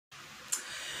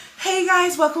Hey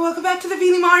guys, welcome back to the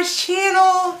Veely Mars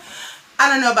channel. I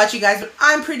don't know about you guys, but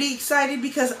I'm pretty excited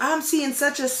because I'm seeing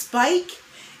such a spike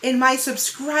in my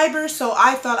subscribers, so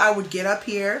I thought I would get up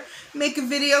here, make a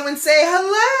video and say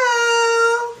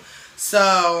hello.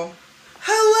 So,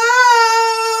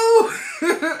 hello.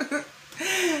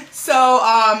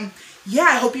 Yeah,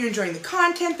 I hope you're enjoying the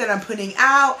content that I'm putting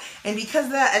out, and because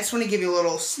of that, I just want to give you a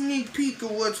little sneak peek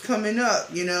of what's coming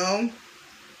up, you know?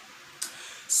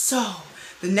 So,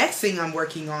 the next thing I'm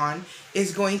working on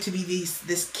is going to be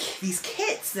these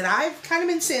kits that I've kind of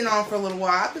been sitting on for a little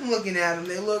while. I've been looking at them.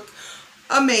 They look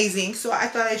amazing, so I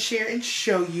thought I'd share and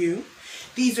show you.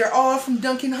 These are all from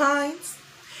Duncan Hines,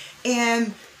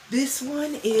 and this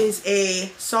one is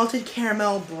a salted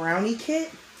caramel brownie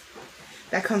kit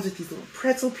that comes with these little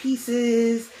pretzel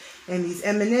pieces and these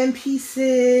M&M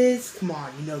pieces. Come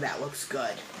on, you know that looks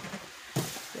good.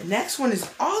 The next one is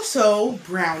also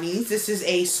brownies. This is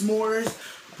a s'mores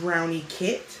brownie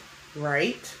kit.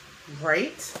 Right.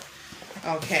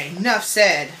 Okay, enough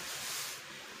said.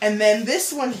 And then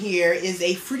this one here is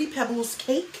a Fruity Pebbles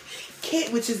cake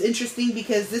kit, which is interesting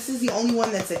because this is the only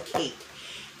one that's a cake.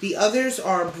 The others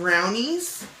are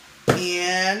brownies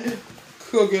and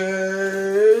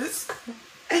cookies.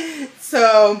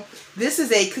 So this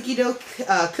is a cookie dough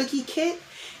cookie kit.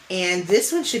 And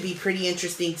this one should be pretty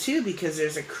interesting too because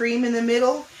there's a cream in the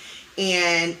middle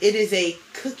and it is a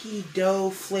cookie dough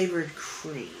flavored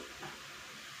cream.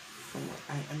 From what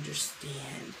I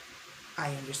understand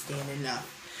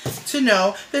enough to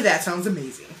know that that sounds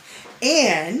amazing.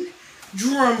 And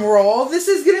drum roll, this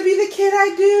is going to be the kit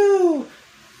I do.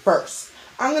 First,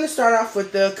 I'm going to start off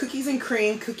with the cookies and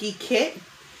cream cookie kit.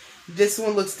 This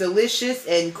one looks delicious,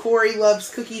 and Corey loves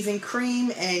cookies and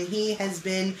cream, and he has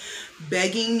been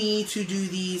begging me to do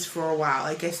these for a while.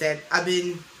 Like I said, I've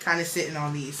been kind of sitting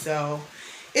on these, so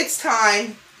it's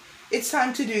time. It's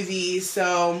time to do these,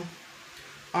 so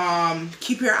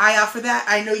keep your eye out for that.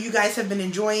 I know you guys have been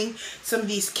enjoying some of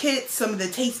these kits, some of the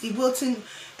Tasty Wilton,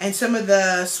 and some of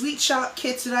the Sweet Shop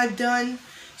kits that I've done.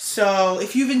 So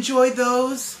if you've enjoyed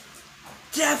those,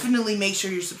 definitely make sure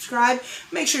you're subscribed.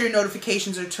 Make sure your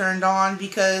notifications are turned on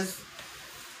because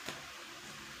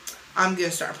I'm going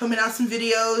to start putting out some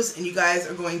videos and you guys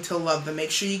are going to love them.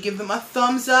 Make sure you give them a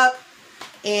thumbs up.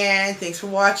 And thanks for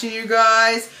watching, you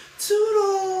guys.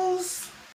 Toodles!